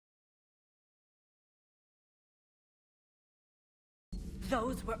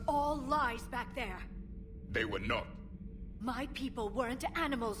Those were all lies back there. They were not. My people weren't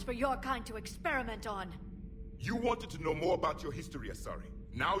animals for your kind to experiment on. You wanted to know more about your history, Asari.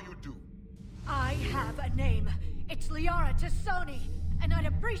 Now you do. I have a name. It's Liara Tassoni, and I'd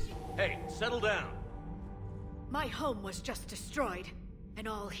appreciate... Hey, settle down. My home was just destroyed, and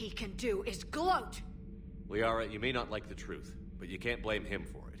all he can do is gloat. Liara, you may not like the truth, but you can't blame him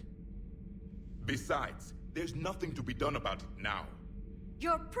for it. Besides, there's nothing to be done about it now.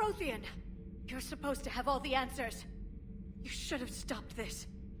 You're Prothean. You're supposed to have all the answers. You should have stopped this.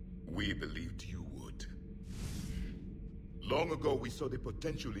 We believed you would. Long ago, we saw the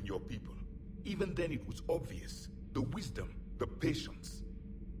potential in your people. Even then, it was obvious. The wisdom, the patience.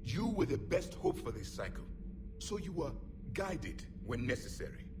 You were the best hope for this cycle. So you were guided when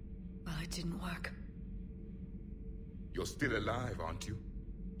necessary. Well, it didn't work. You're still alive, aren't you?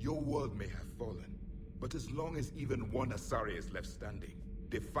 Your world may have fallen, but as long as even one Asari is left standing,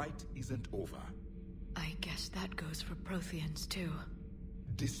 the fight isn't over. I guess that goes for Protheans, too.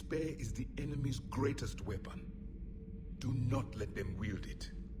 Despair is the enemy's greatest weapon. Do not let them wield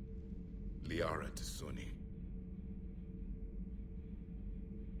it. Liara Tassoni.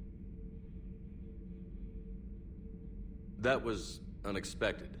 That was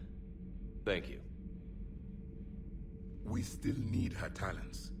unexpected. Thank you. We still need her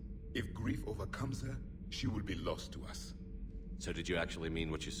talents. If grief overcomes her, she will be lost to us. So did you actually mean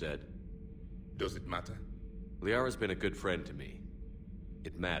what you said? Does it matter? Liara's been a good friend to me.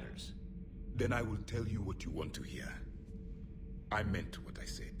 It matters. Then I will tell you what you want to hear. I meant what I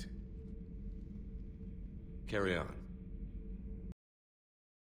said. Carry on.